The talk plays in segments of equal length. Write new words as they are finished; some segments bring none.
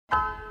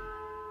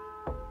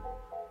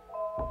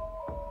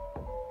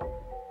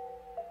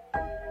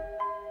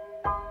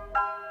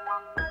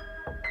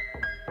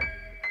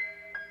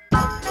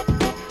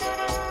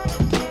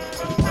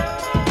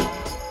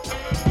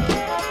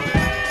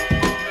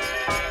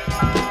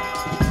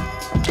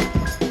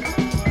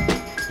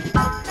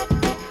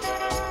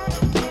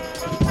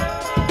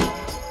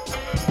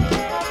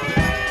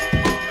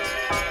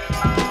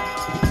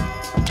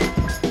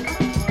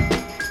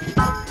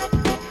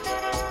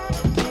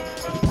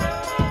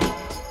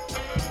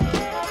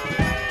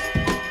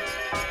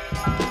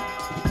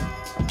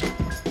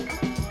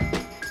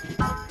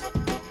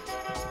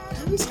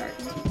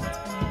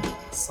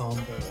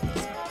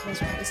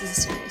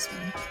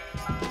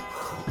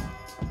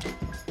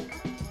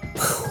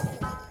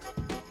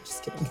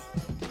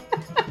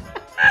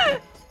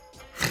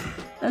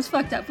That's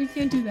fucked up. We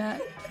can't do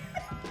that.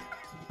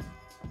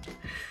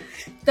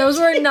 Those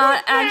were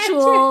not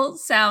actual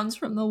sounds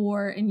from the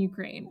war in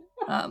Ukraine.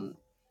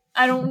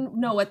 I don't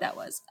know what that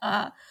was.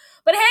 But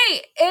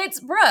hey, it's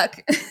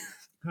Brooke.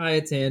 Hi,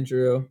 it's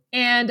Andrew.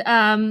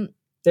 And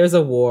there's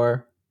a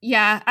war.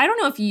 Yeah, I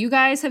don't know if you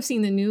guys have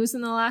seen the news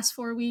in the last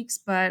 4 weeks,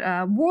 but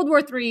World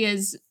War III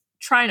is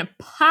trying to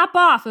pop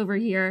off over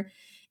here.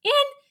 And,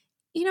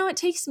 you know, it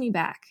takes me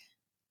back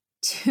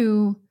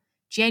to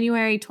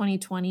January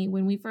 2020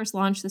 when we first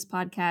launched this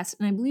podcast.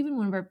 And I believe in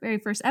one of our very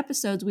first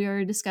episodes, we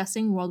were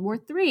discussing World War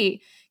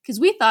III because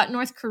we thought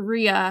North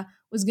Korea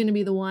was going to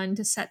be the one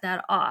to set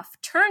that off.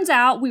 Turns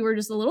out we were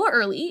just a little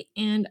early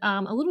and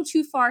a little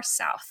too far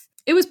south.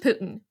 It was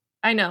Putin.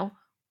 I know.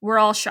 We're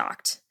all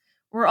shocked.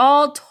 We're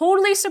all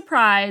totally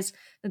surprised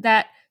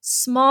that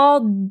small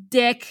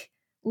dick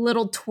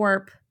little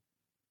twerp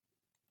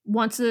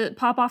wants to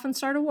pop off and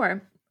start a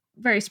war.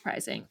 Very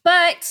surprising.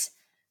 But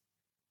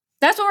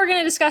that's what we're going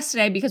to discuss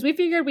today because we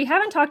figured we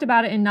haven't talked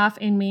about it enough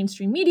in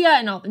mainstream media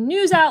and all the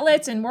news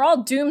outlets, and we're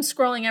all doom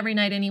scrolling every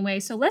night anyway.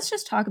 So let's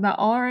just talk about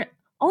all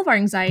of our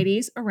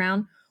anxieties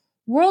around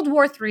World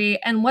War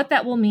III and what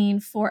that will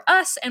mean for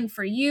us and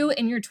for you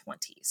in your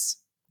 20s.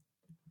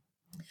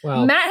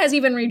 Well, Matt has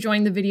even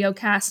rejoined the video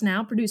cast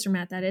now, producer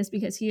Matt, that is,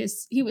 because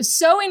he was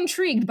so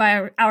intrigued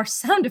by our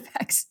sound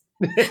effects.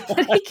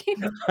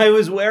 I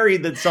was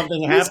worried that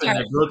something happened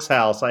at Brooke's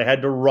house. I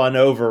had to run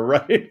over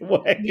right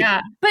away.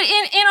 Yeah. But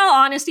in all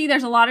honesty,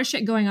 there's a lot of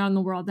shit going on in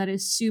the world that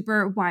is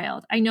super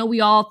wild. I know we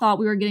all thought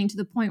we were getting to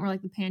the point where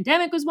like the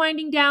pandemic was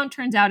winding down.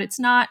 Turns out it's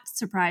not.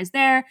 Surprise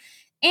there.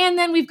 And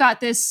then we've got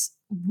this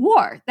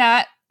war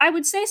that I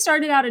would say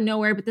started out of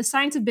nowhere, but the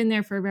signs have been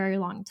there for a very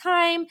long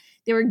time.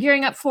 They were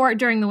gearing up for it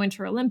during the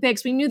Winter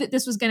Olympics. We knew that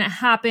this was going to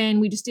happen.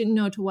 We just didn't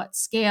know to what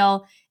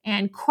scale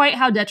and quite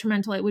how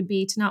detrimental it would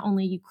be to not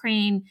only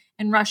Ukraine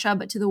and Russia,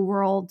 but to the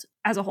world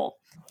as a whole.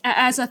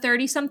 As a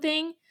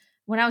 30-something,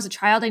 when I was a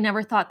child, I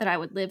never thought that I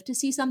would live to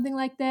see something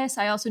like this.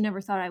 I also never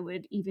thought I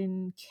would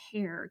even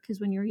care because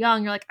when you're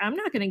young, you're like, I'm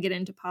not going to get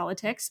into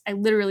politics. I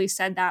literally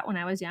said that when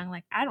I was young,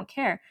 like, I don't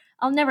care.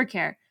 I'll never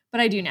care. But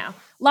I do now.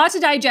 Lots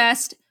to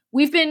digest.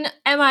 We've been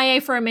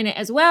MIA for a minute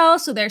as well,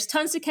 so there's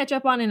tons to catch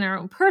up on in our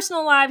own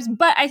personal lives,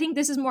 but I think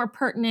this is more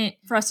pertinent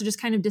for us to just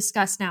kind of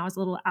discuss now as a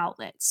little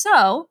outlet.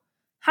 So,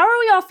 how are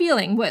we all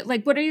feeling? What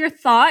are your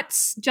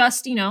thoughts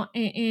just, you know,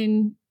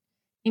 in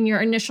your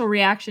initial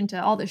reaction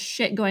to all this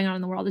shit going on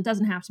in the world? It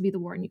doesn't have to be the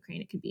war in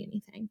Ukraine, it could be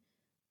anything.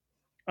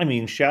 I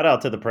mean, shout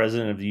out to the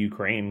president of the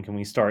Ukraine. Can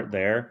we start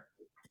there?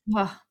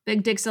 Oh,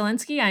 Big Dick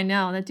Zelensky, I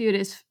know. That dude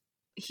is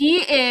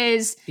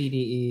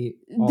BDE,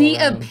 the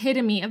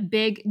epitome of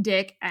big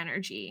dick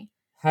energy.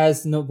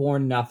 Has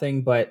worn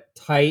nothing but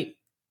tight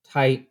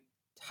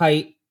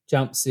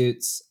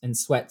jumpsuits and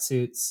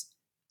sweatsuits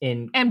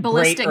in and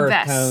ballistic great earth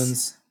vests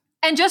tones.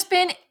 And just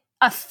been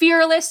a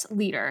fearless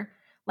leader,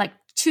 like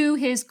to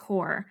his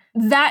core.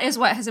 That is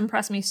what has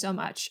impressed me so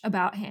much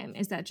about him,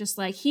 is that just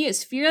like he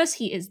is fearless,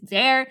 he is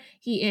there,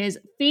 he is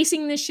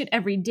facing this shit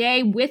every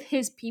day with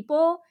his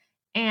people.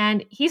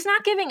 And he's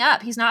not giving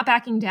up. He's not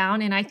backing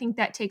down. And I think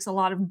that takes a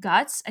lot of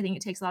guts. I think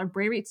it takes a lot of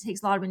bravery. It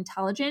takes a lot of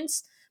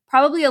intelligence,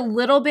 probably a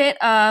little bit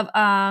of,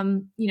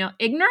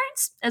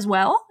 ignorance as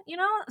well,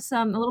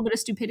 a little bit of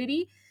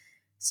stupidity.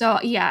 So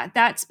yeah,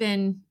 that's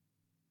been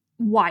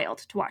wild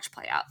to watch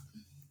play out.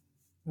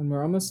 And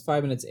we're almost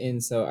 5 minutes in,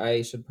 so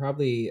I should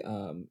probably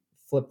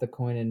flip the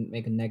coin and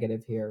make a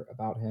negative here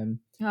about him.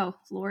 Oh,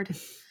 Lord.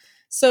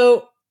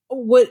 So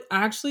what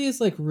actually is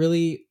like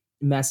really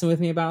messing with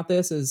me about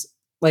this is,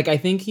 like, I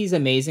think he's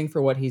amazing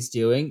for what he's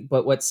doing,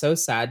 but what's so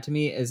sad to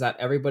me is that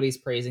everybody's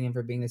praising him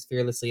for being this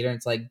fearless leader. And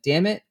it's like,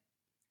 damn it,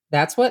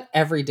 that's what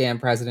every damn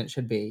president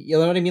should be. You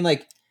know what I mean?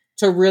 Like,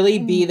 to really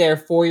be there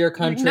for your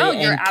country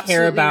and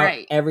care about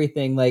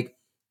everything. Like,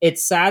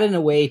 it's sad in a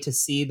way to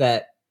see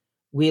that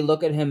we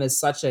look at him as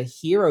such a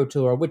hero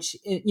to her, which,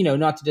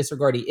 not to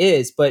disregard he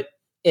is, but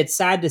it's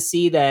sad to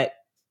see that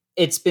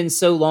it's been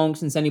so long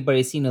since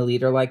anybody's seen a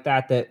leader like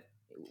that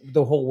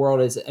the whole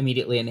world is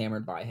immediately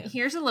enamored by him.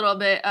 Here's a little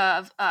bit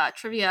of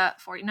trivia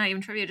for you. Not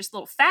even trivia, just a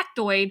little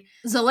factoid.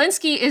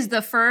 Zelensky is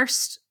the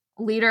first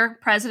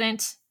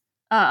president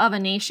of a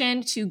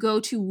nation to go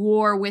to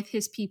war with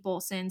his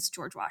people since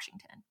George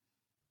Washington.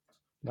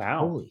 Wow.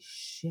 Holy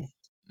shit.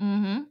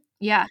 Mm-hmm.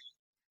 Yeah.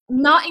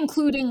 Not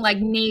including like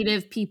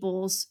native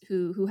peoples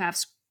who have,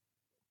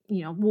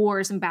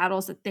 wars and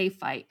battles that they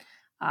fight.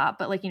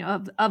 But like,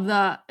 of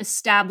the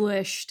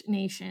established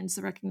nations,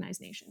 the recognized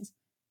nations.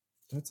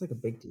 That's like a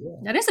big deal.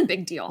 That is a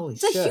big deal. Holy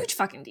it's shit. A huge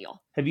fucking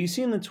deal. Have you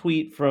seen the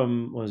tweet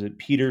from,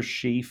 Peter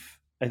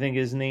Schiff? I think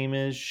his name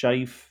is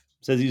Schiff.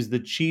 Says he's the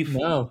chief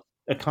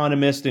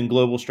economist and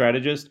global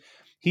strategist.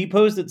 He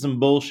posted some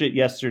bullshit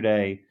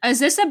yesterday. Is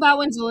this about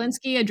when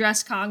Zelensky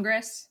addressed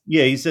Congress?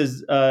 Yeah, he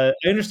says, I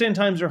understand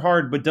times are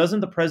hard, but doesn't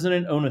the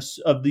president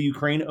of the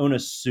Ukraine own a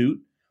suit?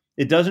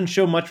 It doesn't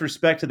show much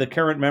respect to the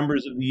current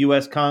members of the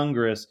U.S.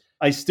 Congress.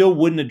 I still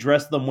wouldn't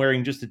address them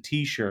wearing just a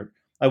T-shirt.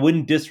 I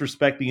wouldn't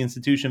disrespect the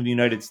institution of the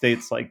United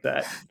States like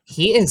that.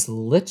 He is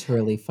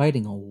literally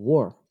fighting a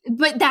war.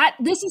 But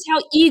this is how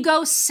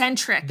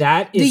egocentric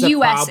that is the a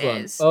US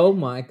problem. is. Oh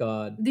my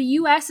God. The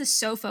US is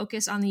so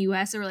focused on the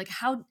US. They're like,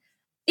 how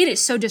it is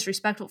so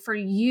disrespectful for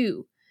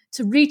you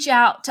to reach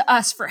out to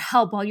us for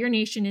help while your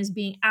nation is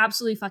being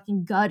absolutely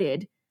fucking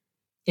gutted.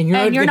 And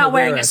you're not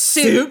wearing a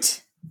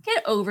suit.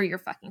 Get over your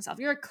fucking self.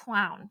 You're a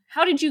clown.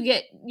 How did you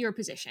get your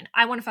position?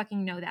 I want to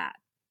fucking know that.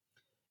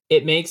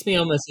 It makes me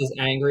almost as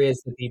angry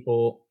as the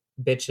people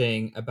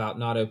bitching about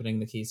not opening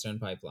the Keystone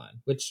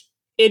Pipeline, which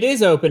it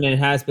is open and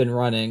has been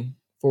running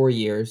for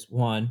years.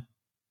 1.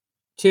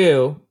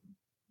 2,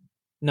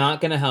 not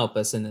going to help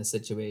us in this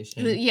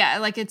situation. Yeah,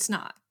 like it's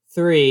not.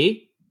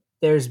 3,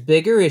 there's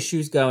bigger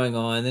issues going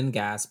on than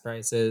gas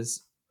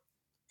prices.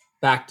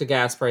 Back to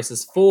gas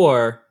prices.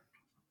 4,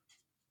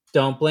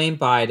 don't blame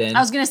Biden. I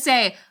was going to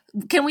say,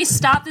 can we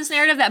stop this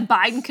narrative that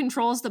Biden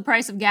controls the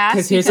price of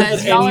gas?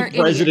 Because y'all are any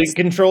president idiots.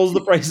 controls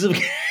the price of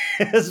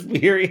gas,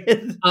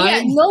 period.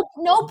 Yeah,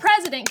 no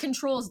president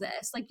controls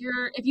this. Like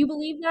if you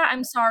believe that,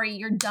 I'm sorry,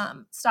 you're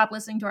dumb. Stop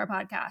listening to our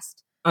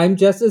podcast. I'm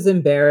just as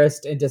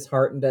embarrassed and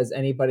disheartened as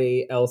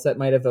anybody else that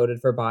might have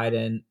voted for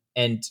Biden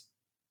and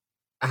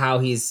how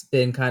he's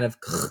been kind of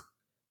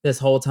this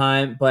whole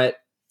time. But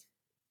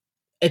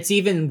it's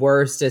even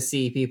worse to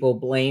see people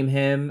blame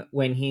him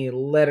when he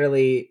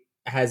literally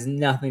has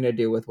nothing to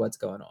do with what's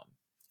going on.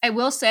 I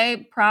will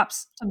say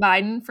props to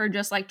Biden for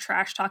just like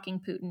trash talking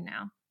Putin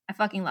now. I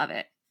fucking love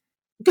it.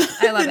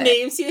 I love it.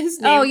 His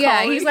name oh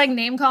yeah, calling. he's like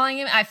name calling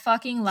him. I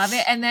fucking love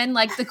it. And then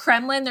like the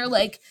Kremlin, they're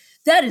like,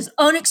 that is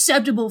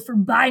unacceptable for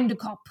Biden to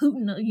call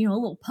Putin, a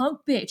little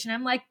punk bitch. And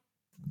I'm like,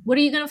 what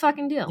are you gonna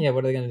fucking do? Yeah,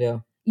 what are they gonna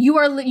do?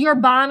 You're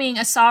bombing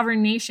a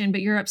sovereign nation,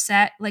 but you're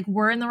upset. Like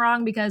we're in the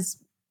wrong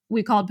because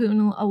we called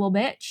Putin a little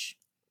bitch.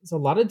 There's a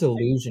lot of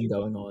delusion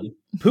going on.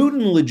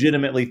 Putin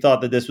legitimately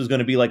thought that this was going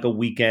to be like a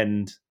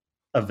weekend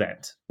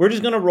event. We're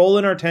just going to roll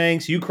in our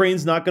tanks.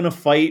 Ukraine's not going to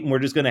fight, and we're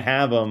just going to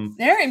have them.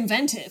 They're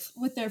inventive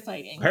with their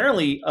fighting.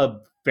 Apparently, a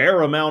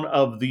fair amount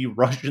of the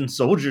Russian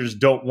soldiers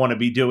don't want to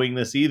be doing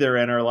this either,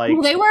 and are like,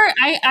 well, they were.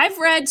 I've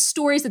read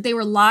stories that they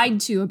were lied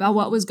to about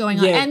what was going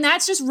on, and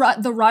that's just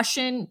the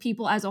Russian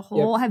people as a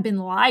whole have been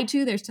lied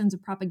to. There's tons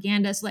of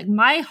propaganda. So, like,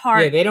 my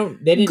heart they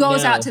didn't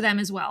goes know. out to them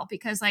as well,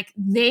 because like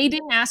they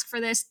didn't ask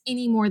for this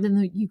any more than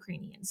the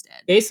Ukrainians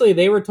did. Basically,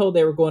 they were told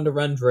they were going to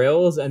run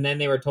drills, and then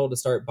they were told to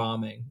start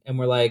bombing, and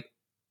we're like,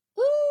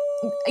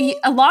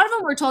 a lot of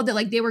them were told that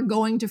like they were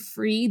going to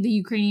free the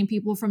Ukrainian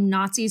people from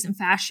Nazis and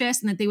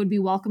fascists and that they would be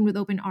welcomed with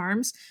open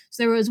arms.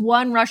 So there was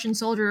one Russian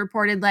soldier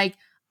reported like,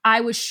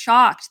 I was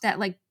shocked that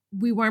like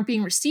we weren't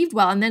being received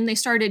well. And then they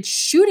started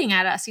shooting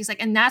at us. He's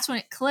like, and that's when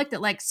it clicked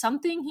that like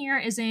something here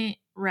isn't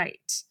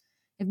right.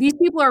 If these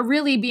people are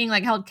really being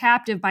like held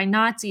captive by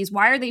Nazis,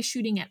 why are they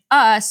shooting at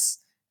us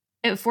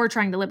if we're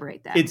trying to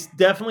liberate them? It's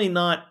definitely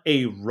not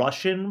a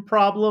Russian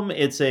problem.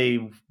 It's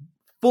a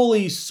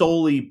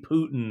solely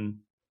Putin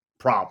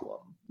problem.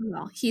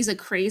 Well, he's a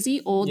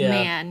crazy old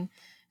man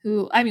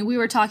who, I mean, we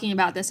were talking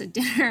about this at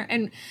dinner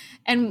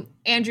and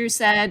Andrew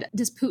said,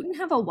 does Putin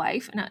have a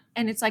wife?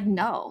 And it's like,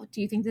 no.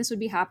 Do you think this would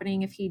be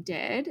happening if he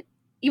did?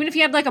 Even if he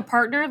had like a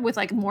partner with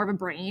like more of a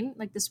brain,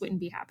 like this wouldn't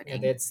be happening.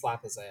 Yeah, they'd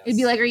slap his ass. It'd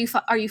be like,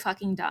 are you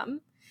fucking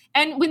dumb?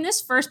 And when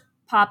this first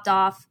popped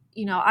off,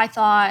 I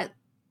thought,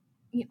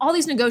 all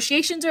these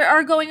negotiations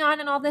are going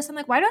on and all this. I'm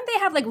like, why don't they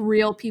have like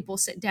real people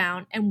sit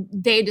down and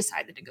they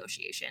decide the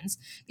negotiations?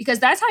 Because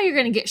that's how you're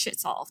going to get shit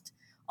solved.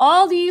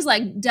 All these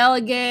like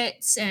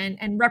delegates and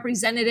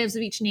representatives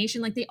of each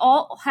nation, like they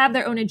all have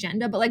their own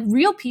agenda, but like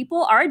real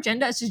people, our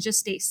agenda is to just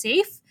stay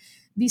safe,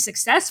 be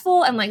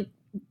successful, and like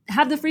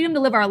have the freedom to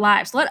live our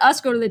lives. Let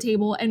us go to the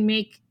table and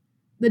make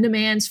the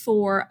demands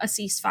for a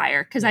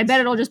ceasefire. Because I bet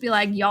it'll just be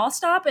like, y'all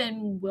stop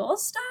and we'll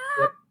stop.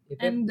 Yep.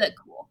 And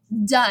cool.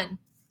 Done.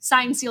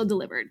 Signed, sealed,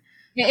 delivered.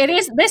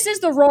 This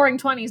is the roaring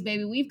 20s,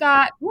 baby. We've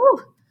got,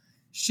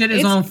 shit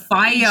is on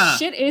fire.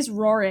 Shit is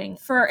roaring.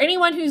 For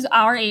anyone who's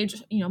our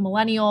age,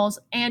 millennials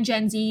and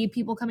Gen Z,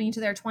 people coming into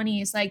their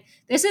 20s, like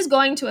this is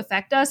going to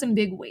affect us in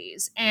big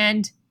ways.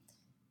 And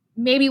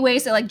maybe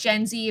ways that like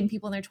Gen Z and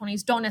people in their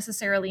 20s don't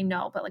necessarily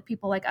know, but like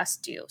people like us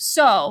do.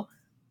 So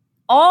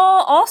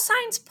all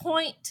signs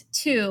point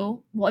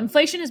to, well,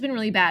 inflation has been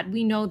really bad.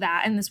 We know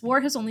that. And this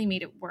war has only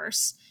made it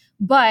worse.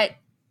 But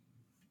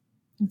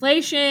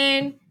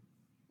inflation,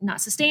 not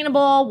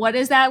sustainable. What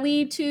does that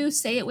lead to?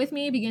 Say it with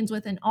me. It begins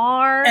with an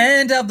R.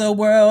 End of the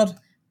world.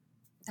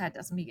 That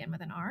doesn't begin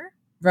with an R.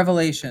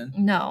 Revelation.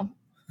 No.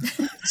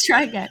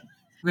 Try again.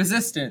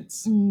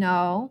 Resistance.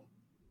 No.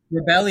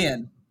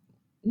 Rebellion.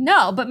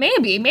 No, but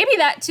maybe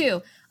that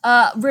too.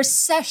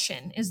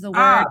 Recession is the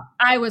word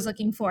I was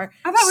looking for.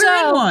 I thought we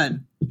were in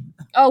one.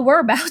 Oh, we're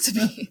about to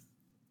be.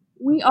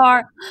 We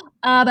are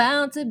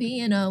about to be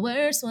in a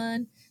worse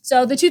one.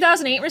 So the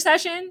 2008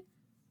 recession,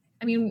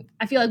 I mean,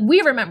 I feel like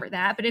we remember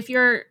that, but if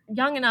you're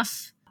young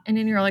enough and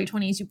in your early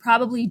 20s, you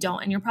probably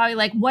don't. And you're probably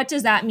like, what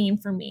does that mean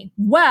for me?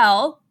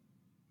 Well,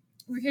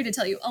 we're here to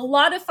tell you a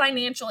lot of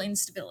financial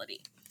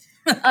instability.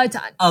 A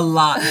ton. A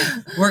lot.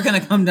 We're going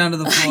to come down to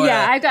the floor.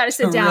 Yeah, I've got to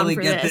sit down really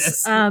for get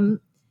this.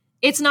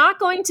 It's not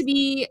going to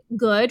be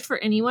good for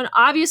anyone.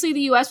 Obviously,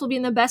 the US will be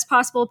in the best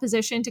possible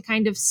position to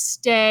kind of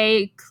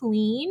stay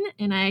clean.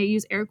 And I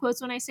use air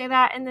quotes when I say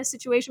that in this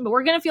situation. But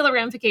we're going to feel the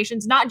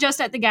ramifications, not just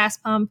at the gas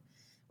pump,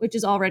 which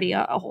is already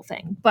a whole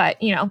thing.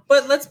 But, you know.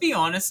 But let's be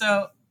honest,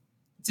 though.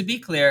 To be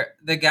clear,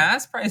 the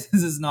gas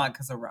prices is not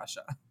because of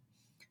Russia.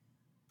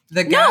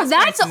 No,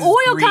 that's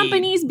oil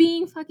companies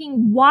being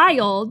fucking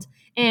wild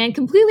and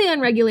completely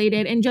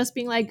unregulated and just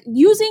being like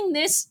using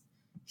this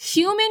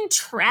human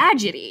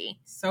tragedy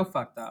so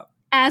fucked up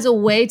as a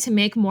way to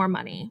make more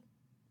money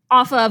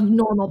off of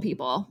normal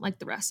people like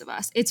the rest of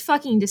us. It's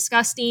fucking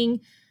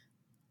disgusting.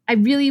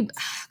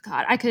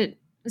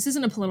 This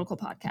isn't a political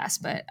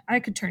podcast, but I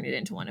could turn it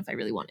into one if I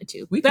really wanted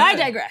to. I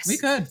digress.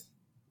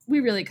 We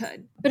really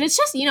could. But it's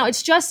just,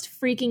 it's just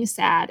freaking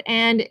sad.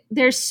 And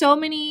there's so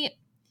many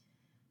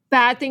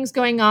bad things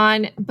going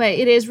on, but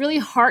it is really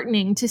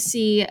heartening to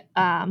see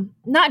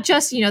not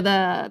just,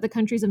 the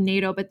countries of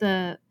NATO, but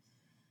the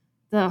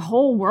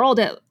whole world,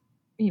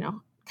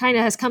 kind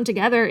of has come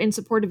together in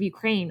support of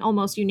Ukraine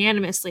almost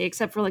unanimously,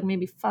 except for like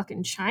maybe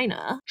fucking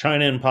China.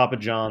 China and Papa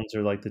John's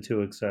are like the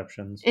two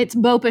exceptions. It's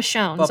Bopa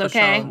Shones,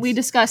 okay? We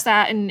discussed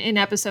that in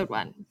episode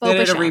 1. They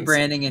did a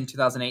rebranding in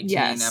 2018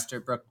 after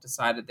Brooke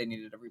decided they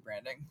needed a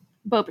rebranding.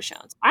 Bopa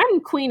Shones.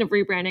 I'm queen of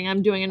rebranding.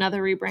 I'm doing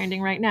another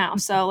rebranding right now.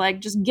 So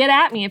just get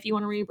at me if you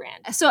want to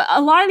rebrand. So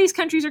a lot of these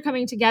countries are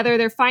coming together.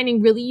 They're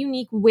finding really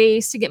unique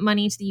ways to get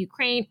money to the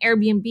Ukraine.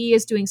 Airbnb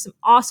is doing some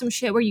awesome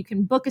shit where you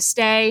can book a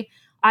stay.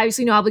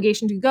 Obviously, no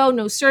obligation to go,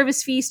 no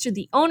service fees to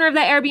the owner of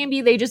that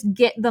Airbnb. They just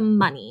get the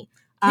money.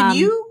 Can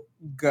you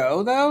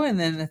go, though? And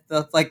then if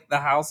the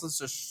house is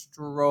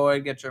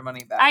destroyed, get your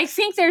money back? I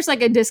think there's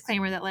a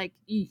disclaimer that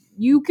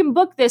you can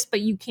book this, but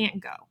you can't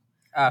go.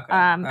 Okay.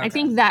 I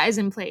think that is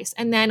in place.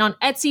 And then on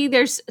Etsy,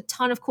 there's a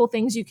ton of cool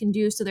things you can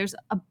do. So there's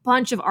a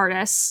bunch of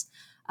artists.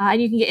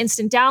 And you can get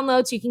instant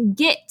downloads. So you can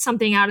get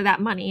something out of that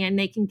money and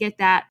they can get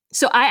that.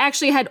 So I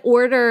actually had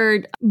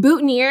ordered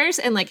boutonnieres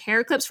and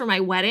hair clips for my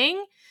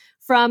wedding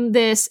from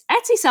this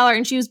Etsy seller,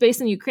 and she was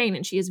based in Ukraine,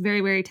 and she is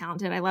very, very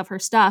talented. I love her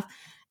stuff.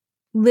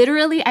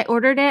 Literally, I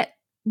ordered it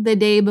the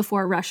day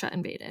before Russia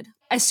invaded.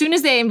 As soon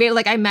as they invaded,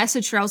 I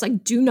messaged her. I was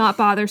like, do not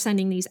bother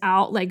sending these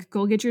out.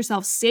 Go get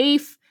yourself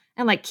safe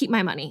and keep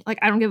my money.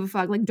 I don't give a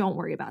fuck. Don't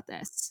worry about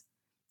this.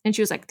 And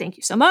she was like, thank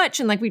you so much.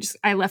 And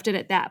I left it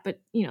at that.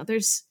 But,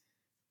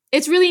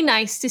 it's really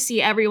nice to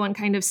see everyone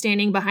kind of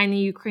standing behind the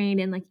Ukraine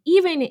and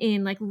even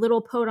in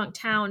little podunk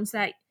towns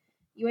that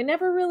you would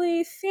never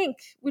really think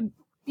would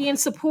be in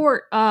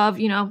support of,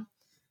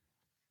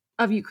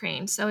 of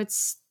Ukraine. So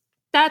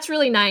that's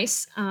really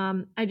nice.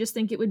 I just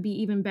think it would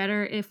be even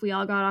better if we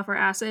all got off our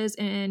asses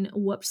and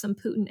whooped some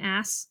Putin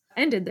ass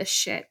and did this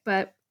shit.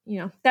 But,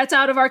 that's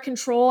out of our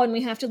control, and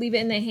we have to leave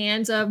it in the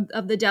hands of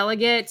the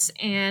delegates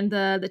and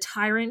the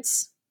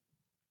tyrants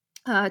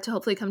to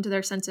hopefully come to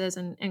their senses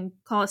and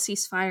call a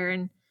ceasefire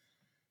and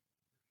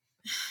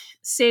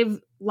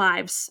save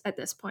lives at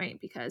this point,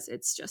 because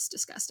it's just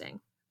disgusting.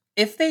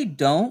 If they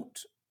don't,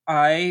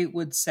 I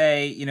would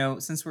say,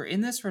 since we're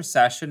in this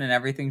recession and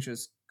everything's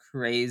just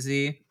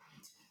crazy,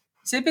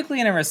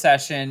 typically in a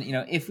recession,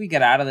 if we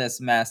get out of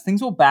this mess,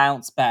 things will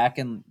bounce back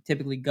and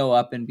typically go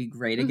up and be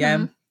great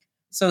again.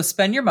 So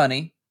spend your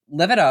money,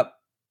 live it up,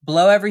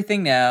 blow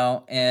everything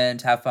now,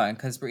 and have fun,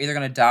 because we're either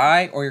going to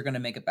die or you're going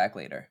to make it back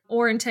later.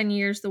 Or in 10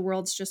 years, the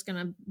world's just going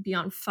to be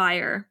on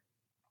fire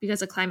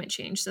because of climate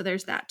change. So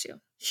there's that too.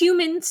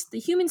 The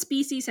human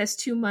species has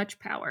too much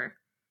power.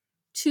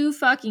 Too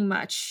fucking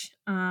much.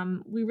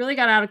 We really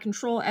got out of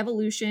control.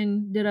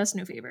 Evolution did us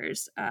no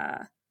favors.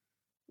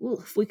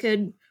 If we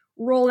could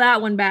roll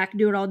that one back,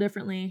 do it all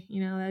differently,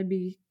 that'd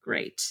be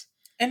great.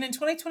 And in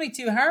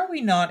 2022, how are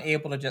we not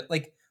able to just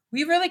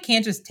we really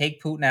can't just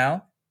take Putin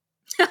out?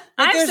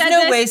 There's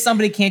no way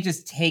somebody can't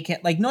just take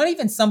it. Not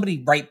even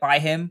somebody right by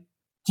him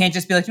can't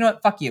just be like, you know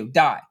what, fuck you,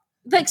 die.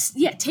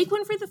 Take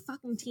one for the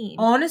fucking team.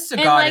 Honest to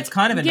God, it's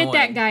kind of annoying. Get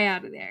that guy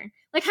out of there.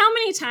 How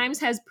many times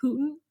has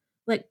Putin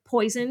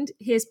poisoned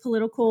his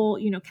political,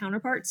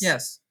 counterparts?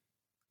 Yes.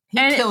 He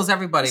kills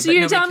everybody. So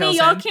you're telling me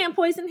y'all can't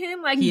poison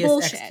him? He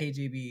bullshit. Is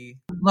ex-KGB.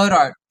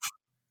 Lodart.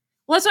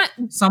 Well, it's not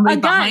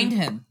somebody behind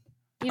him.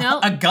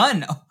 A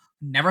gun. Oh,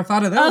 never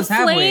thought of those. A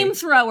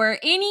flamethrower,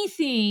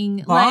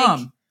 anything.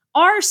 Bomb.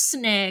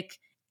 Arsenic,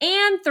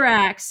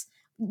 anthrax,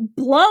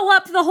 blow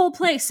up the whole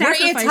place. We're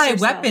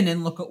anti-weapon,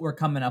 and look what we're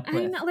coming up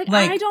with.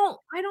 I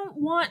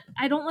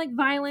don't like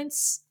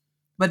violence.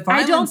 But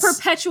violence, I don't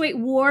perpetuate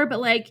war, but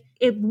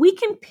if we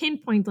can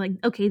pinpoint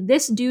okay,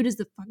 this dude is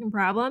the fucking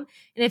problem,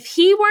 and if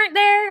he weren't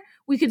there,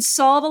 we could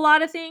solve a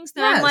lot of things.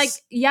 Then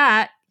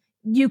I'm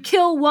you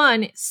kill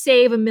one,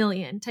 save a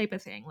million type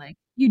of thing.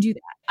 You do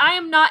that. I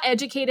am not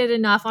educated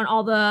enough on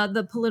all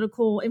the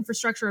political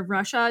infrastructure of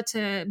Russia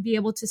to be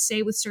able to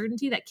say with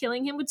certainty that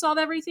killing him would solve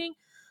everything.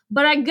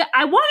 But I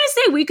want to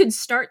say we could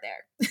start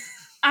there.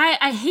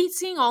 I hate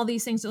seeing all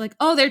these things that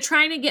they're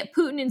trying to get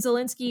Putin and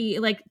Zelensky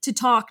to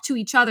talk to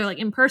each other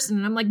in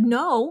person. And I'm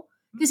no,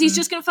 because he's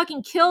just going to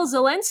fucking kill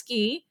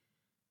Zelensky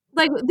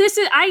Like, this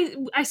is,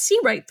 I see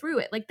right through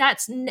it. Like, that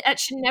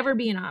should never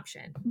be an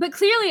option. But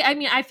clearly, I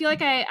mean, I feel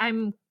like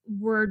I'm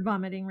word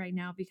vomiting right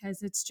now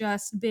because it's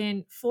just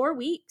been 4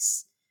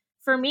 weeks.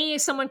 For me,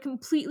 someone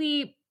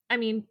completely, I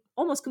mean,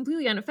 almost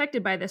completely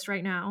unaffected by this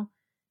right now,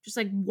 just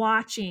like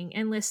watching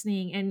and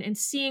listening and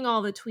seeing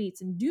all the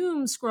tweets and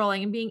doom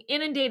scrolling and being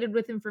inundated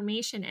with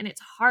information, and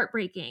it's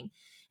heartbreaking.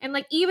 And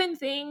like, even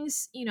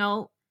things, you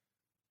know,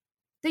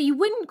 that you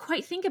wouldn't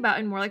quite think about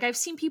anymore. Like, I've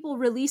seen people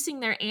releasing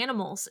their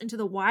animals into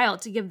the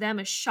wild to give them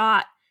a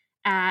shot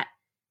at,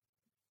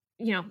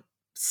 you know,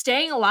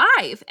 staying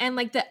alive. And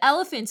like, the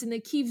elephants in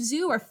the Kyiv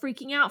Zoo are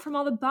freaking out from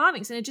all the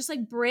bombings. And it just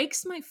like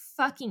breaks my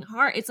fucking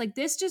heart. It's like,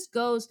 this just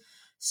goes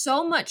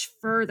so much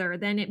further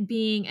than it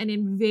being an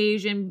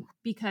invasion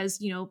because,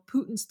 you know,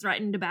 Putin's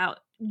threatened about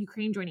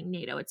Ukraine joining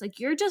NATO. It's like,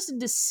 you're just a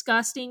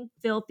disgusting,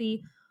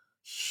 filthy,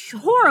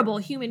 horrible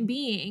human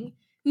being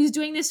who's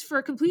doing this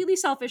for completely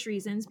selfish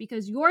reasons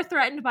because you're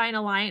threatened by an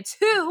alliance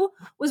who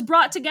was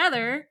brought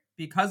together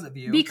because of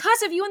you in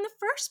the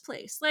first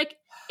place. Like,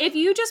 if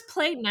you just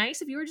played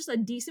nice, if you were just a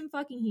decent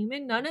fucking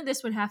human, none of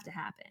this would have to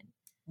happen.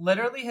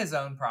 Literally his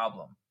own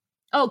problem.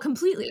 Oh,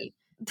 completely.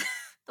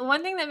 The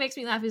one thing that makes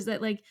me laugh is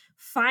that, like,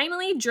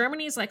 finally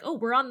Germany's like, oh,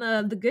 we're on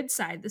the good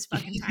side this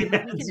fucking time.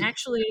 Yes. We can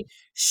actually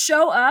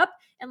show up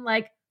and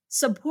like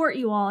support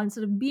you all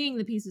instead of being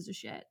the pieces of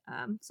shit.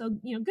 So,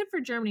 you know, good for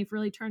Germany for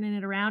really turning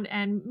it around,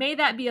 and may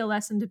that be a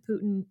lesson to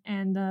Putin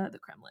and the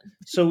Kremlin.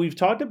 So we've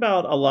talked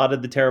about a lot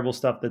of the terrible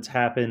stuff that's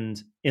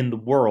happened in the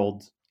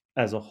world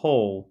as a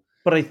whole,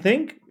 but I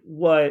think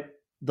what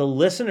the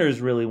listeners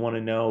really want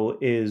to know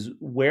is,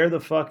 where the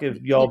fuck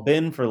have y'all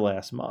been for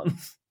last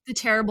month? The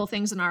terrible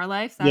things in our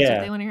life. That's what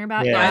they want to hear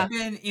about. Yeah. I've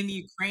been in the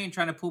Ukraine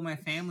trying to pull my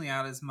family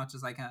out as much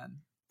as I can.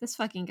 This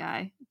fucking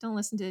guy. Don't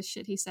listen to his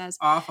shit he says.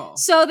 Awful.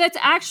 So that's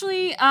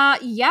actually,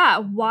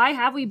 why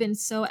have we been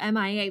so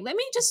MIA? Let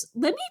me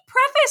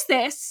preface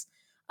this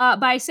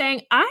by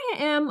saying I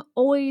am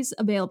always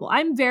available.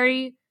 I'm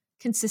very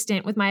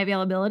consistent with my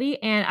availability,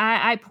 and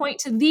I point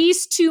to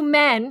these two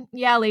men.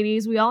 Yeah,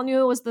 ladies, we all knew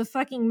it was the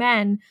fucking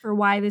men for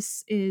why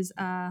this is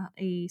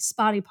a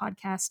spotty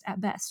podcast at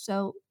best.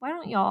 So why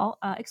don't y'all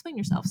explain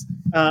yourselves?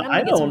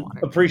 I don't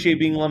appreciate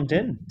being lumped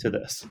in to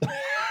this.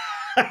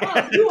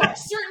 Oh, you are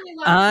certainly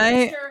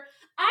lucky, sister.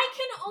 I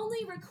can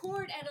only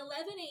record at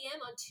 11 a.m.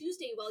 on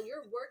Tuesday while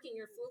you're working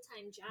your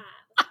full-time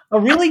job. A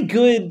really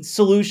good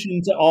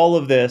solution to all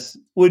of this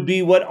would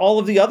be what all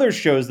of the other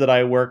shows that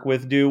I work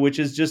with do, which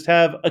is just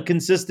have a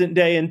consistent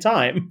day and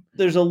time.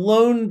 There's a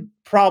lone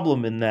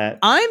problem in that.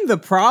 I'm the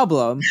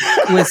problem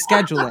with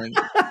scheduling.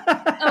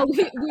 Oh,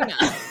 we know.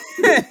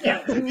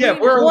 Yeah,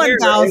 we're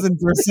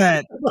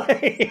 1,000%.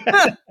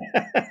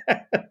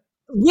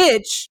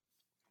 Which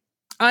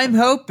I'm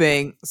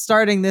hoping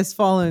starting this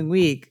following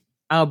week,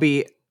 I'll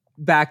be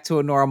back to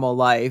a normal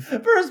life.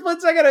 For a split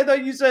second, I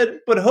thought you said,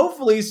 but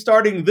hopefully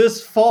starting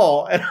this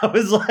fall. And I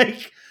was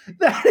like,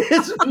 that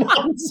is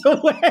months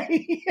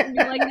away.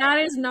 You're like, that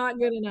is not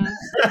good enough.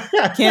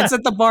 Can't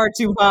set the bar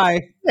too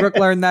high. Brooke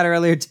learned that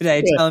earlier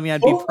today, telling me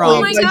I'd be prompt.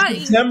 Oh my God.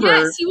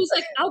 Yes, he was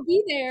like, I'll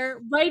be there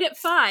right at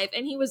 5.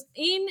 And he was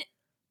in,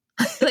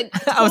 like,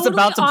 totally I was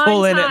about to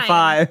pull in at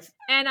 5.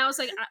 And I was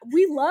like,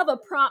 we love a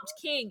prompt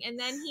king. And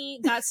then he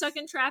got stuck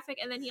in traffic,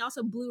 and then he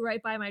also blew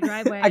right by my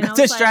driveway. I got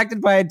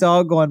distracted by a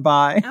dog going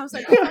by. I was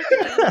like,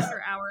 amateur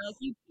hour. Like,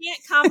 you can't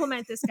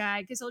compliment this guy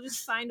because he'll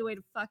just find a way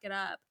to fuck it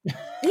up.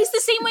 He's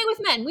the same way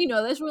with men. We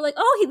know this. We're like,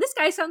 this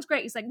guy sounds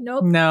great. He's like,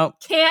 nope.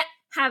 Can't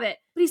have it.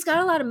 But he's got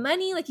a lot of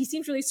money. Like, he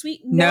seems really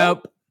sweet.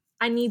 Nope.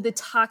 I need the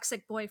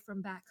toxic boy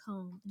from back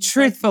home.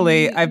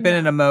 Truthfully, like, I've been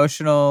an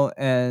emotional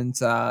and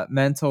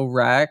mental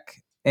wreck.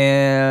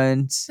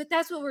 But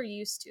that's what we're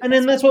used to. And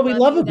then that's what we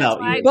love about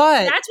you.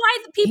 But that's why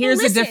the people here's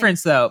listen. The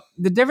difference, though.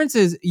 The difference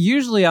is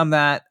usually I'm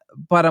that,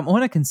 but I'm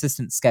on a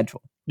consistent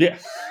schedule. Yeah.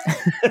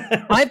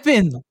 I've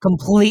been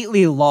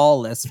completely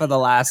lawless for the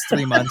last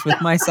 3 months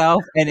with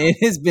myself, and it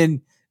has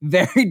been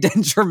very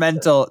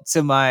detrimental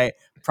to my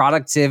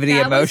productivity,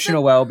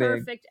 emotional well-being.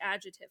 Perfect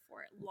adjective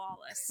for it.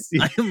 Lawless.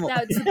 That's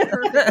the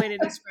perfect way to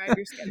describe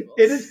your schedule.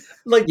 It is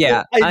like,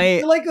 I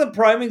feel like the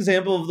prime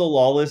example of the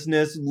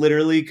lawlessness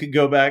literally could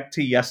go back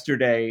to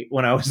yesterday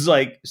when I was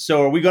like,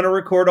 so are we going to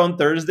record on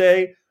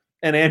Thursday?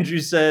 And Andrew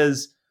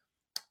says,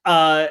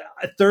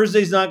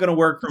 Thursday's not going to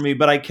work for me,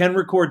 but I can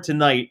record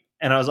tonight.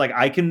 And I was like,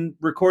 I can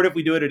record if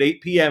we do it at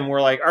 8 p.m.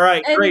 We're like, all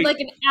right, great. Like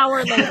an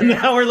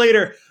hour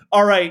later.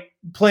 All right,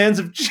 plans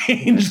have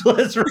changed.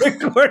 Let's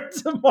record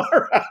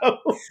tomorrow.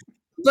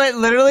 But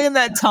literally in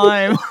that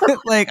time,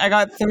 like, I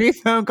got 3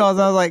 phone calls.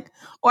 I was like,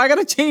 I got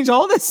to change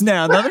all this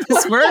now. None of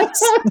this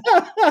works.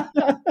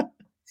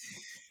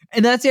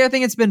 And that's the other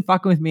thing that's been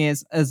fucking with me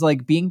is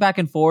like being back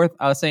and forth.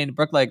 I was saying to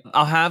Brooke, like,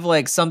 I'll have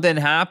like something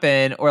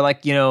happen, or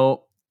like, you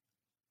know,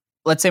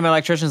 let's say my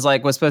electrician's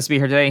like was supposed to be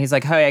here today. And he's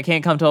like, hey, I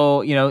can't come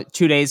till,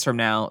 2 days from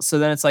now. So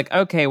then it's like,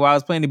 okay, well, I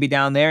was planning to be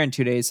down there in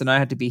 2 days. So now I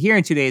have to be here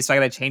in 2 days. So I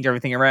got to change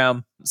everything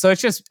around. So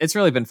it's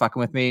really been fucking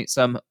with me.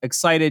 So I'm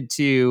excited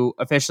to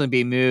officially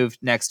be moved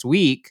next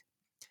week.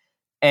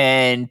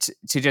 and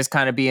to just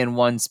kind of be in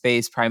one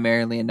space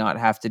primarily and not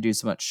have to do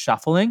so much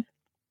shuffling,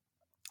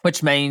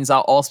 which means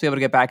I'll also be able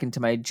to get back into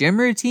my gym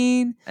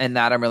routine, and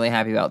that I'm really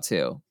happy about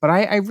too. But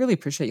I really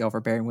appreciate y'all for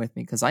bearing with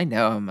me because I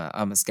know I'm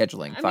a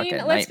scheduling fucking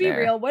nightmare. Let's be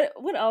real.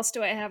 What else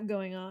do I have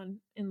going on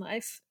in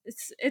life?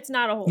 It's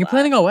not a whole You're lot.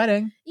 planning a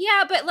wedding.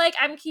 Yeah, but like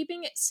I'm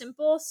keeping it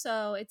simple,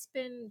 so it's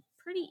been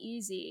pretty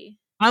easy.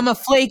 I'm a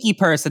flaky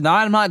person.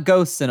 I'm not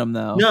ghosting them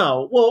though.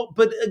 No, well,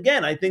 but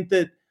again, I think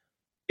that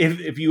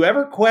if you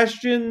ever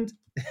questioned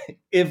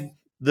if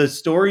the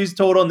stories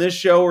told on this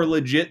show are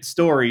legit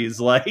stories,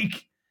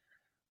 like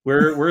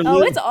we're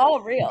it's all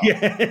real.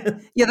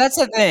 Yeah, that's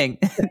the thing.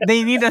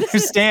 They need to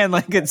understand,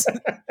 like, it's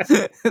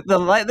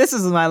this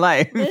is my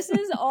life. This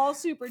is all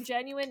super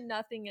genuine.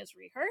 Nothing is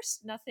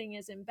rehearsed. Nothing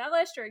is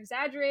embellished or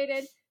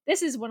exaggerated.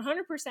 This is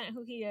 100%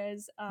 who he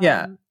is.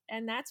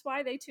 And that's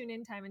why they tune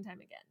in time and time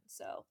again.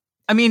 So,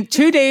 I mean,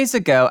 2 days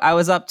ago, I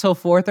was up till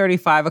 4:30,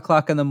 5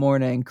 o'clock in the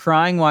morning,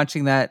 crying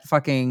watching that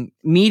fucking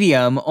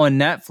Medium on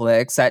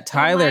Netflix, that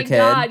Tyler kid.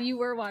 Oh my God, you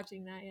were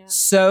watching that, yeah.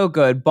 So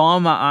good.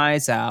 Bawling my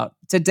eyes out.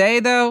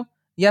 Today, though,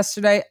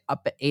 yesterday,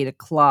 up at 8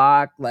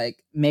 o'clock,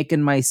 like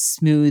making my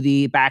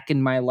smoothie, back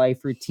in my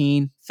life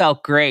routine.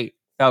 Felt great.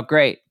 2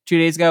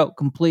 days ago,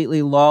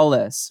 completely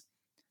lawless.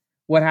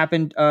 What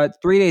happened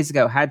 3 days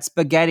ago? Had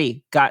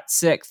spaghetti, got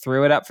sick,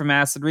 threw it up from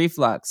acid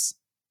reflux.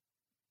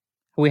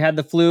 We had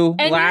the flu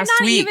and last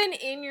week. You're not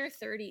even in your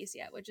 30s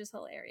yet, which is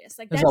hilarious.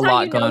 Like, there's that's a how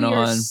lot you know going you're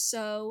on.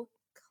 So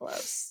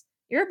close.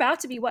 You're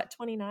about to be what,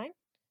 29?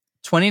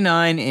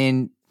 29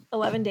 in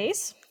 11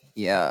 days.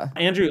 Yeah.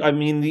 Andrew, I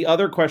mean, the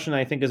other question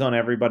I think is on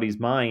everybody's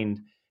mind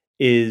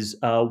is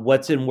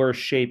what's in worse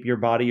shape, your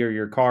body or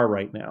your car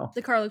right now?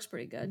 The car looks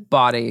pretty good.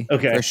 Body,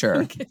 okay, for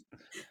sure.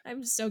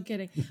 I'm so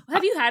kidding.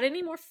 Have you had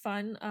any more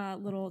fun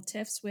little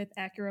tiffs with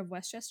Acura of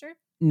Westchester?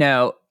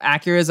 No,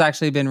 Acura's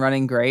actually been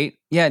running great.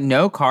 Yeah,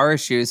 no car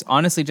issues.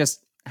 Honestly,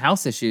 just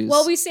house issues.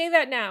 Well, we say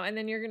that now, and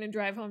then you're going to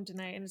drive home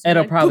tonight. And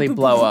it'll probably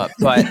blow up,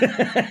 but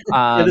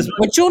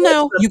but you'll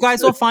know. You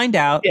guys will find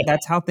out. Yeah.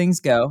 That's how things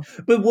go.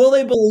 But will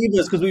they believe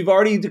us? Because we've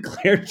already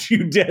declared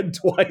you dead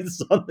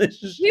twice on this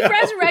show. We've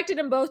resurrected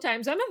him both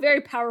times. I'm a very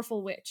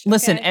powerful witch. Okay?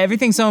 Listen,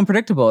 everything's so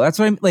unpredictable. That's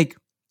what I'm like.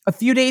 A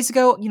few days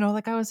ago,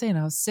 like I was saying,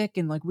 I was sick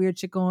and like weird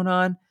shit going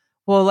on.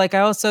 Well, like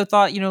I also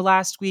thought,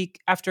 last week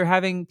after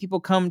having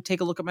people come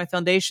take a look at my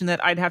foundation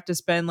that I'd have to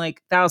spend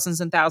like thousands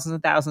and thousands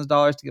and thousands of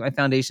dollars to get my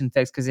foundation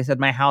fixed because they said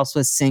my house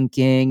was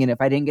sinking. And if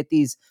I didn't get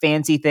these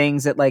fancy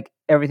things that like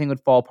everything would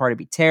fall apart, it'd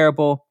be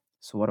terrible.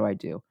 So what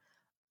do?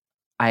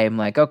 I am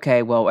like,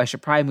 okay, well, I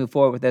should probably move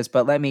forward with this,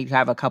 but let me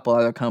have a couple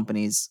other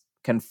companies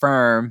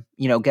confirm,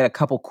 get a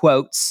couple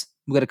quotes.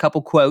 We'll get a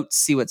couple quotes,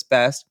 see what's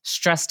best.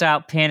 Stressed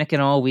out, panicking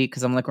all week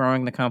because I'm like, we're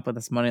going to come up with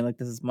this money. Like,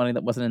 this is money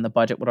that wasn't in the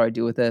budget. What do I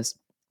do with this?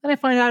 And I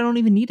find out I don't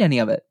even need any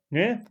of it.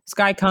 Yeah. This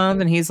guy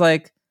comes and he's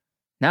like,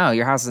 no,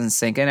 your house isn't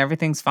sinking.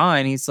 Everything's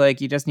fine. He's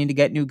like, you just need to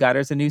get new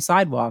gutters and new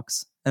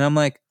sidewalks. And I'm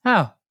like,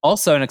 oh,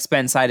 also an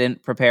expense I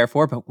didn't prepare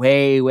for, but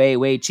way, way,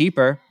 way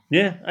cheaper.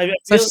 Yeah.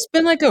 So it's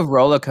been like a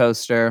roller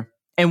coaster.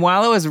 And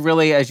while I was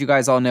really, as you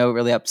guys all know,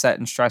 really upset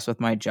and stressed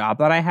with my job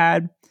that I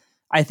had,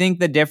 I think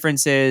the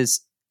difference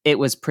is it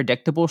was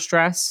predictable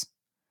stress.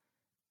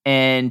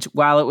 And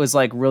while it was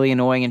like really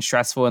annoying and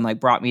stressful and like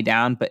brought me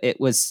down, but it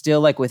was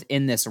still like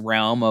within this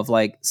realm of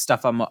like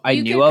stuff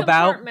I knew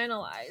about.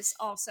 Compartmentalize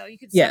also. You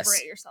could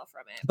separate yourself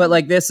from it. But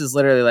like this is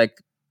literally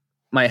like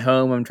my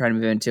home I'm trying to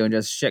move into and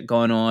just shit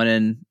going on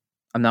and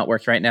I'm not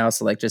working right now.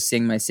 So like just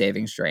seeing my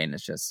savings drain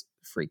is just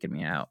freaking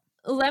me out.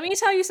 Let me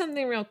tell you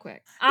something real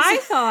quick. I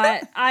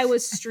thought I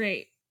was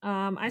straight.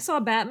 I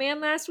saw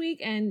Batman last week,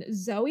 and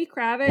Zoe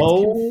Kravitz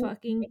can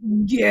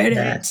fucking get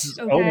it.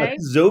 Okay?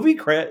 Zoe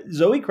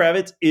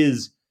Kravitz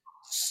is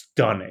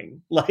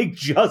stunning. Like,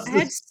 just I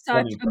had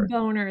such a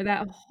boner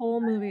that whole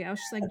movie. I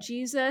was just like,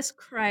 Jesus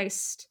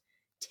Christ,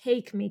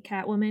 take me,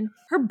 Catwoman.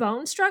 Her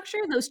bone structure,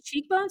 those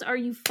cheekbones, are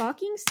you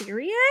fucking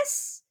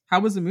serious? How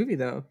was the movie,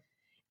 though?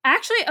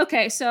 Actually,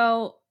 okay,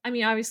 so, I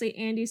mean, obviously,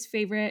 Andy's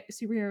favorite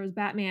superhero is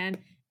Batman.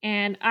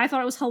 And I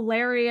thought it was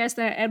hilarious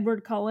that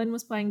Edward Cullen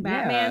was playing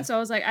Batman. Yeah. So I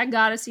was like, I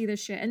gotta see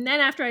this shit. And then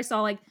after I saw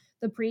like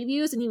the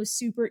previews and he was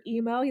super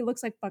emo, he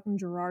looks like fucking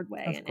Gerard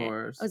Way in it.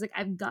 I was like,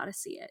 I've gotta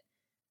see it.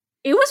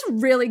 It was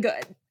really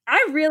good.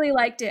 I really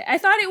liked it. I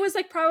thought it was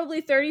like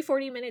probably 30,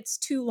 40 minutes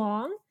too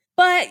long,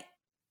 but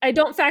I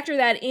don't factor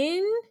that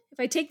in. If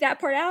I take that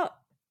part out,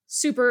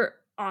 super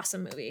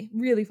awesome movie.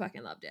 Really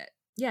fucking loved it.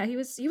 Yeah, he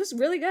was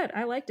really good.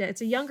 I liked it. It's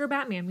a younger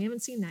Batman. We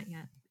haven't seen that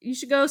yet. You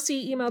should go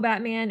see Emo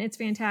Batman. It's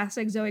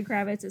fantastic. Zoe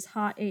Kravitz is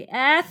hot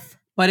AF.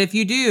 But if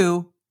you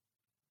do,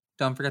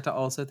 don't forget to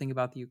also think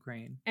about the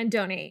Ukraine. And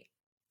donate.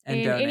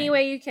 In any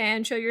way you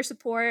can. Show your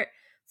support.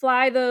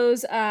 Fly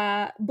those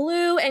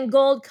blue and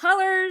gold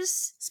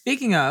colors.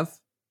 Speaking of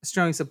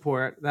showing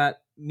support,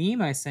 that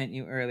meme I sent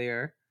you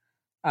earlier,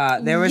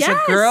 there was a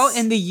girl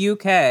in the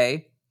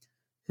UK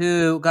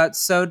who got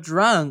so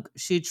drunk,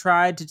 she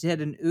tried to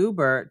hit an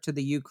Uber to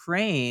the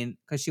Ukraine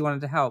because she wanted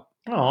to help.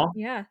 Oh,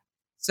 yeah.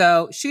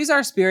 So she's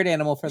our spirit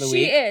animal for the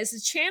week. She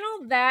is.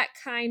 Channel that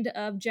kind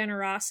of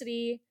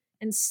generosity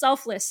and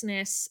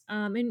selflessness.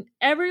 And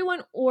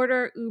everyone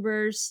order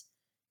Ubers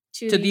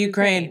to the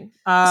Ukraine.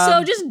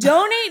 So just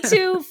donate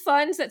to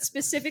funds that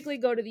specifically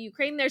go to the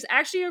Ukraine. There's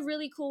actually a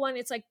really cool one.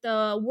 It's like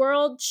the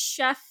World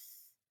Chef.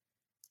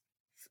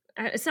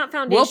 It's not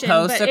foundation,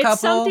 We'll post but a couple.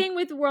 it's something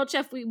with the World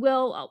Chef. We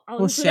will. I'll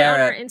We'll include it share on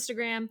our it.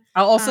 Instagram.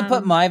 I'll also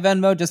put my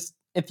Venmo just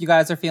if you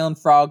guys are feeling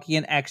froggy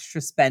and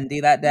extra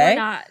spendy that day.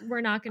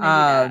 We're not going to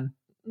do that.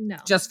 No.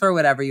 Just for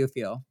whatever you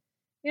feel.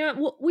 You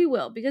know, we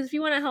will, because if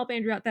you want to help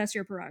Andrew out, that's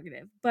your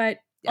prerogative. But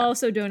Yeah.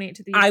 also donate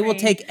to the Ukraine. I will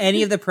take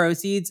any of the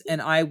proceeds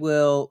and I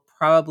will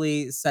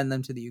probably send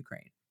them to the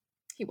Ukraine.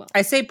 He will.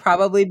 I say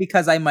probably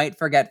because I might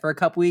forget for a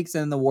couple weeks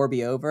and then the war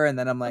be over and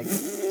then I'm like,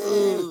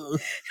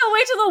 He'll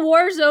wait till the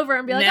war's over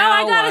and be like, Now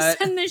I gotta what?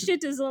 send this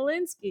shit to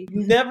Zelensky.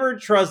 Never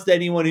trust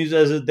anyone who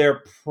says that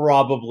they're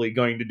probably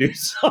going to do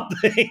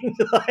something.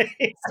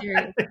 Like,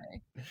 Seriously.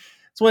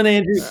 it's when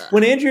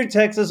Andrew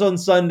texts us on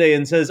Sunday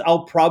and says,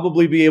 I'll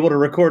probably be able to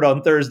record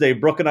on Thursday.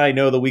 Brooke and I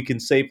know that we can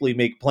safely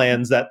make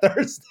plans that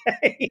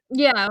Thursday.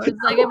 Yeah, it's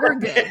like, we're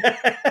good.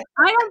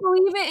 I don't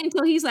believe it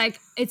until he's like,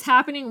 it's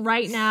happening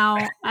right now.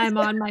 I'm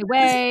on my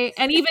way.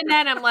 And even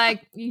then, I'm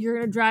like, you're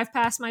going to drive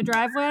past my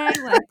driveway?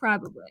 Like,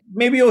 probably.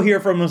 Maybe you'll hear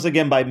from us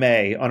again by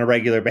May on a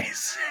regular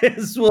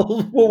basis.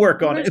 We'll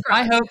work on it.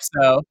 I hope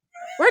so.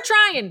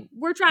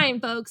 We're trying,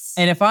 folks.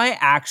 And if I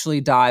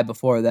actually die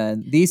before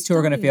then, these two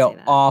are going to Don't even feel say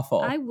that.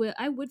 awful. I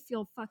would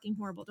feel fucking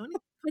horrible. Don't even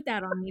put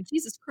that on me.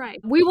 Jesus Christ.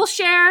 We will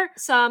share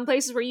some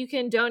places where you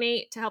can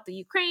donate to help the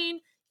Ukraine.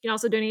 You can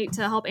also donate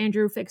to help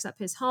Andrew fix up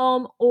his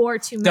home, or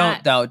to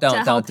Matt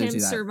to help him do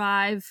that.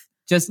 survive.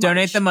 Just donate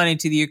March. the money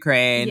to the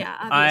Ukraine. Yeah,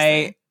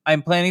 obviously.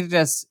 I'm planning to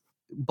just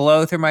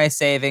blow through my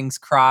savings,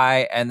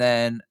 cry, and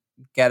then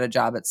get a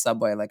job at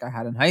Subway like I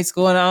had in high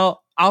school, and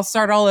I'll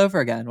start all over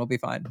again. We'll be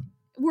fine.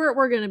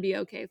 We're gonna be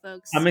okay,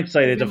 folks. I'm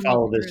excited We're to gonna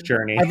follow make it this through.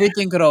 journey.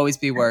 Everything could always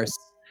be worse.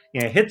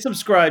 Yeah, hit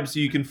subscribe so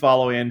you can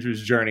follow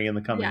Andrew's journey in the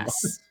coming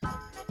Yes. months.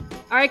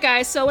 All right,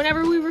 guys. So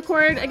whenever we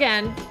record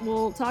again,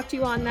 we'll talk to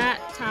you on that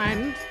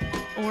time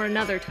or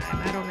another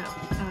time. I don't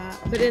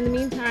know. But in the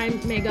meantime,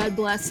 may God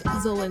bless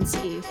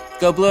Zelensky.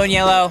 Go blue and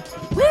yellow.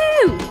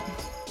 Woo!